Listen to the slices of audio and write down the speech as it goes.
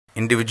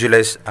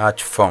Individualized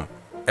arch form.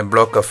 A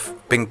block of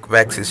pink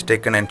wax is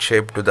taken and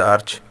shaped to the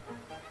arch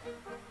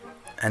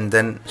and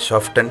then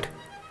softened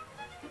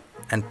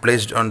and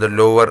placed on the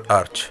lower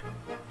arch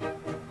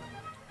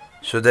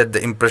so that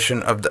the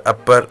impression of the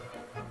upper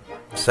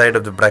side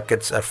of the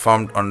brackets are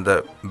formed on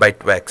the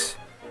bite wax.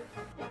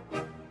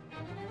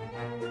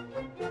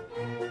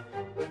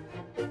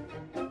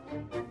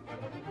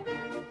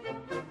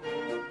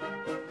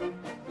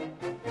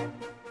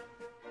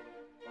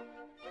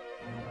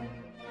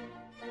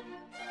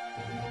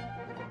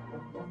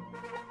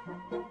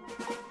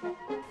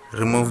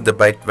 Remove the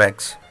bite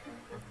wax.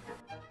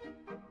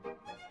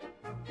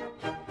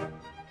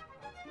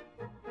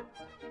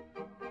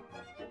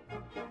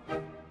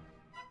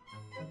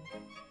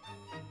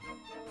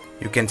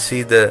 You can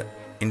see the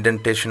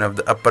indentation of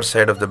the upper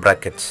side of the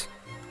brackets.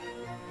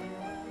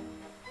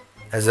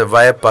 As a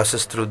wire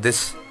passes through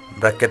this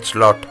bracket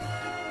slot,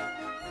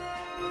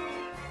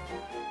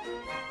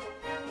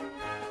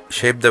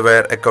 shape the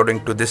wire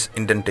according to this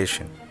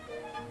indentation.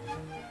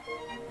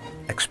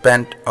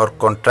 Expand or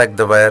contract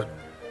the wire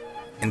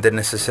in the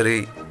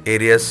necessary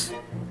areas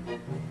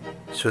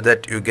so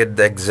that you get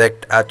the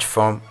exact arch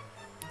form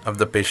of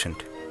the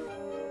patient.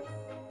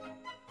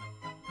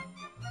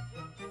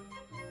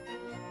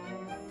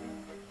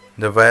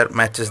 The wire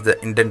matches the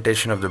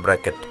indentation of the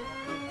bracket.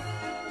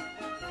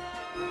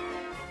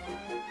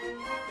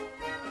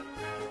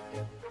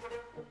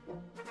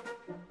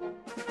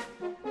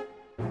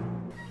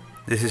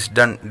 This is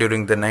done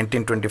during the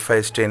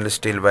 1925 stainless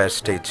steel wire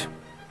stage.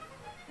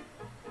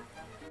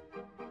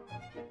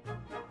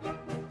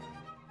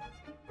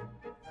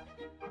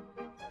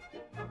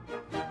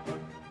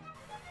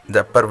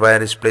 The upper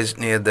wire is placed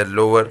near the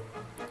lower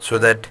so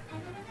that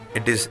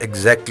it is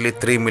exactly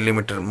 3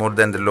 mm more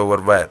than the lower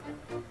wire.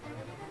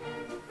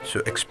 So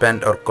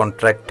expand or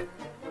contract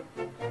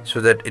so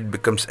that it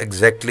becomes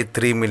exactly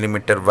 3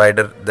 mm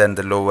wider than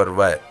the lower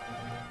wire.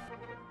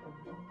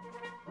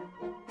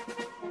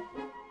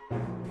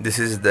 This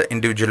is the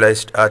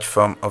individualized arch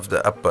form of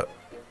the upper.